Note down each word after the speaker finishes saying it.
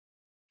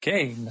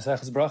Okay,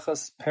 Mesachas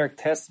Berachos, Perek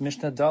Tes,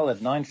 Mishnah Daled,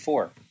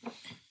 9.4.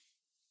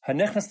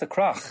 Hanechnas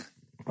Takrach,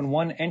 when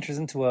one enters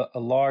into a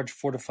large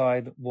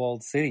fortified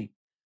walled city,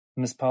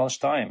 Mispal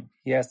Shtayim,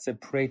 he has to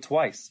pray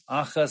twice.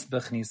 Achas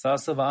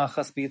b'chnisaso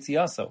v'achas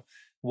b'yitziaso,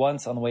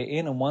 once on the way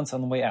in and once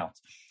on the way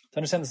out. To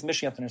understand this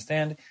Mishnah, you have to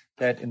understand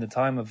that in the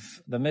time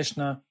of the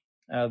Mishnah,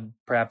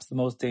 perhaps the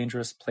most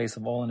dangerous place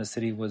of all in a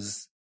city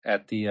was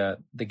at the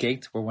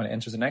gate where one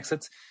enters and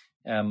exits.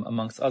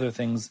 Amongst other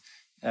things,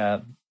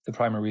 the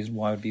primary reason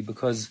why would be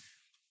because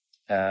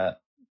the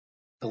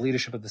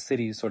leadership of the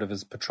city sort of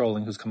is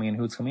patrolling who's coming in,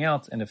 who's coming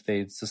out, and if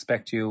they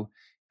suspect you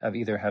of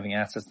either having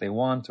assets they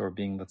want or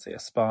being, let's say, a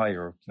spy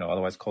or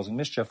otherwise causing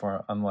mischief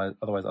or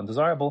otherwise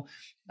undesirable,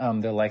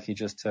 they're likely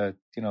just to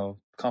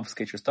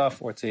confiscate your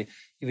stuff or to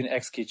even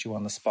execute you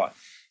on the spot.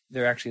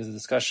 There actually is a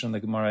discussion in the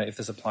Gemara if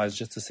this applies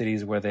just to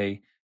cities where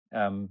they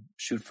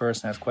shoot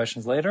first and ask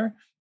questions later,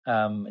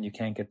 and you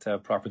can't get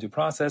proper due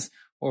process,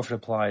 or if it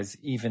applies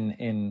even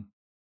in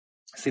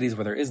cities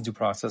where there is due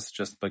process,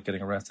 just by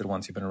getting arrested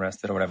once you've been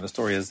arrested or whatever the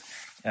story is,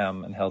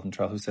 and held in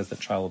trial, who says that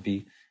trial will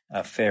be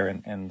fair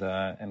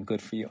and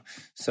good for you.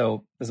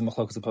 So there's a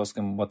machlokas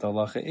poskim what the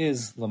halacha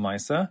is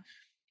lamaisa.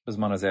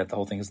 The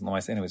whole thing is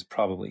lamaisa anyways,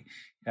 probably.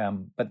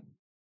 But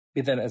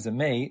be that as it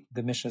may,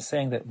 the Mishnah is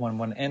saying that when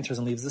one enters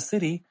and leaves the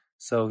city,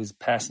 so he's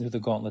passing through the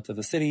gauntlet of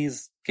the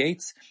city's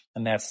gates,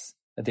 and that's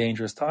a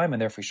dangerous time,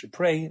 and therefore he should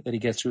pray that he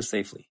gets through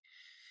safely.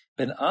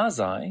 Ben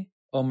Azai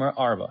Omer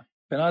Arba.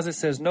 Ben Azai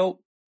says no,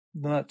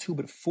 not 2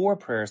 but 4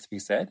 prayers to be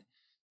said.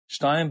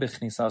 Shtayim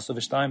b'chnisaso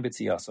v'shtayim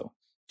b'tziyaso.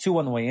 2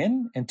 on the way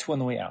in and 2 on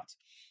the way out.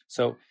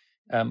 So,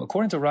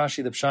 according to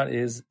Rashi, the pshat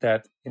is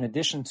that in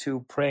addition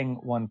to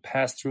praying one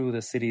pass through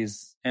the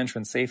city's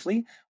entrance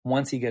safely,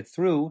 once he gets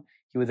through,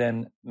 he would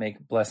then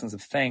make blessings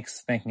of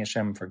thanks, thanking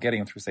Hashem for getting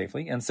him through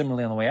safely. And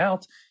similarly, on the way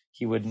out,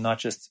 he would not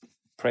just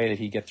pray that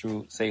he get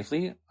through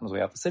safely on his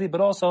way out the city,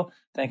 but also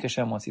thank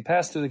Hashem once he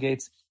passed through the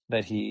gates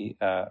that he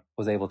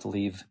was able to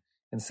leave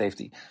in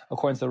safety.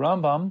 According to the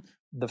Rambam,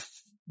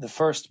 the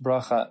first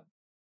bracha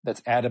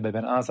that's added by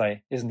Ben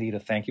Azai is indeed a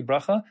thank you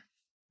bracha,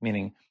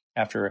 meaning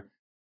after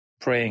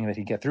praying that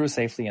he get through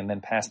safely and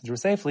then passing through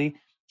safely,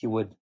 he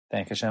would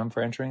thank Hashem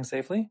for entering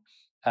safely.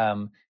 But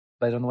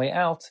on the way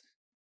out,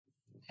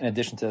 in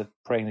addition to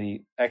praying that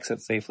he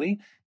exits safely,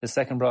 the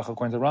second bracha,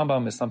 according to the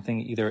Rambam, is something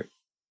either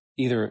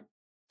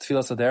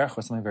tfilas haderech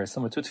or something very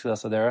similar to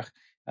tfilas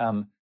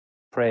haderech,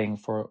 praying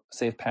for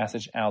safe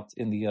passage out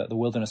in the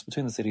wilderness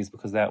between the cities,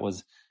 because that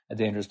was a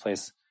dangerous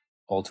place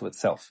all to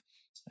itself.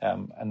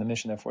 And the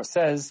Mishnah therefore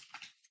says,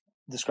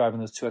 describing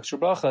those 2 extra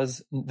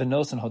brachas,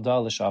 v'nos and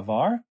hodah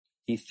l'shavar,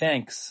 he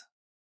thanks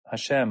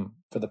Hashem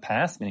for the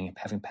past, meaning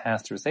having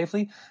passed through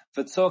safely,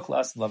 v'tzok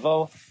las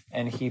lavo,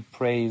 and he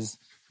prays,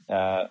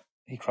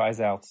 he cries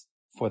out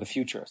for the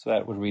future. So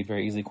that would read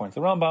very easily according to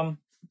the Rambam,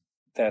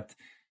 that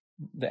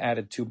the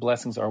added 2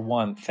 blessings are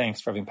 1, thanks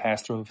for having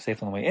passed through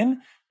safely on the way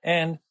in,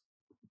 and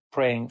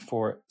praying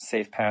for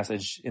safe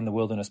passage in the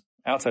wilderness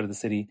outside of the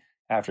city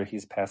after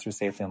he's passed through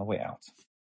safely on the way out.